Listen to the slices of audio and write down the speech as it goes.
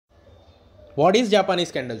What is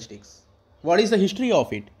Japanese candlesticks? What is the history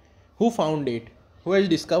of it? Who found it? Who has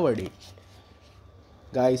discovered it?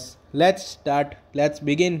 Guys, let's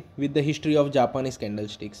begin with the history of Japanese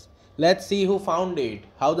candlesticks. Let's see who found it,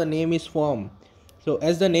 how the name is formed. So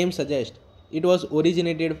as the name suggests, it was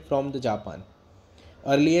originated from the Japan.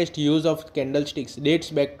 Earliest use of candlesticks dates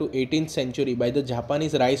back to 18th century by the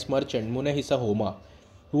Japanese rice merchant Munehisa Homma,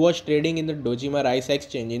 who was trading in the Dojima rice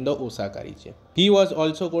exchange in the Osaka region. He was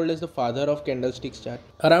also called as the father of candlesticks chart.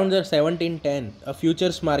 Around the 1710, a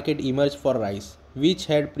futures market emerged for rice, which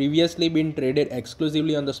had previously been traded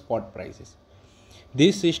exclusively on the spot prices.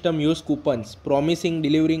 This system used coupons promising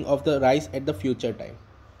delivering of the rice at the future time.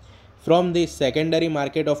 From this secondary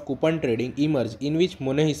market of coupon trading emerged, in which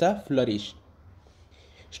Munehisa flourished.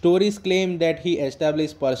 Stories claim that he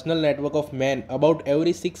established personal network of men about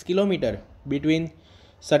every 6 km between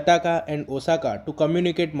Sataka and Osaka to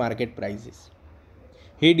communicate market prices.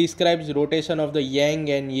 He describes rotation of the yang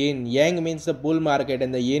and yin. Yang means the bull market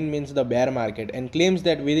and the yin means the bear market, and claims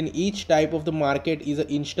that within each type of the market is an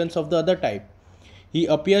instance of the other type. He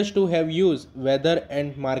appears to have used weather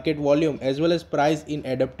and market volume as well as price in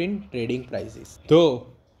adapting trading prices. Though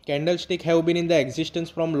candlesticks have been in the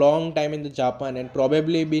existence from long time in the Japan and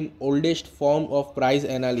probably been oldest form of price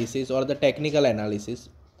analysis or the technical analysis,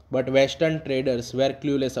 but Western traders were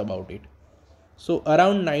clueless about it. So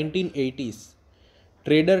around 1980s,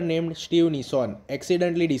 trader named Steve Nisson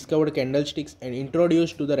accidentally discovered candlesticks and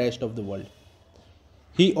introduced to the rest of the world.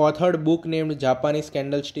 He authored book named Japanese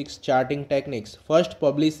Candlesticks Charting Techniques, first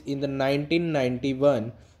published in the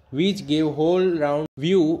 1991, which gave whole round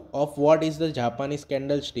view of what is the Japanese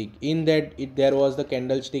candlestick. In that there was the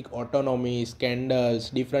candlestick autonomies, candles,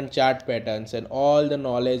 different chart patterns, and all the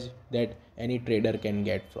knowledge that any trader can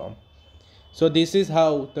get from. So this is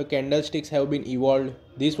how the candlesticks have been evolved.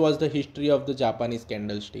 This was the history of the Japanese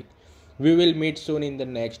candlestick. We will meet soon in the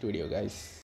next video, guys.